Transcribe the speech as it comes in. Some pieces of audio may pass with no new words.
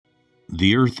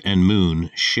The Earth and Moon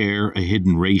share a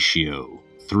hidden ratio,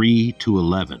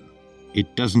 3:11.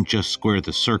 It doesn't just square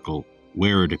the circle.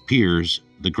 Where it appears,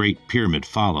 the Great Pyramid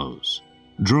follows.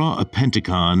 Draw a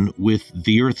pentagon with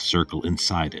the Earth circle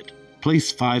inside it.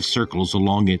 Place 5 circles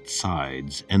along its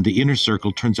sides, and the inner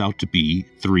circle turns out to be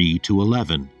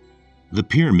 3:11. The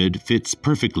pyramid fits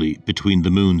perfectly between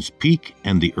the Moon's peak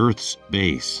and the Earth's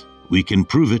base. We can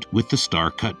prove it with the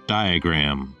Starcut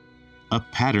Diagram, a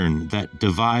pattern that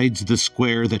divides the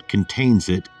square that contains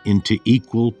it into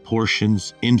equal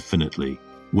portions infinitely.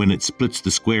 When it splits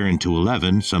the square into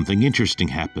 11, something interesting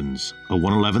happens. A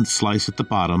 1/11th slice at the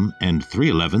bottom and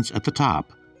 3/11ths at the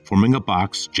top, forming a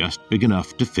box just big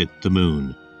enough to fit the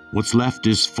Moon. What's left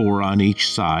is 4 on each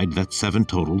side. That's 7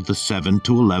 total, the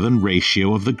 7:11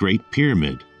 ratio of the Great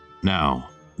Pyramid. Now,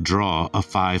 draw a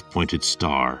 5-pointed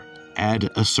star. Add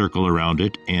a circle around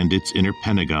it and its inner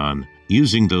pentagon.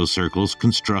 Using those circles,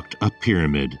 construct a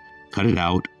pyramid. Cut it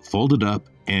out, fold it up,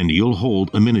 and you'll hold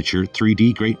a miniature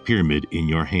 3D Great Pyramid in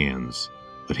your hands.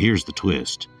 But here's the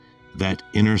twist. That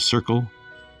inner circle,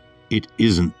 it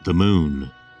isn't the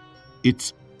Moon.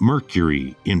 It's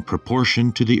Mercury in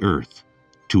proportion to the Earth,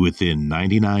 to within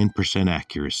 99%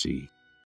 accuracy.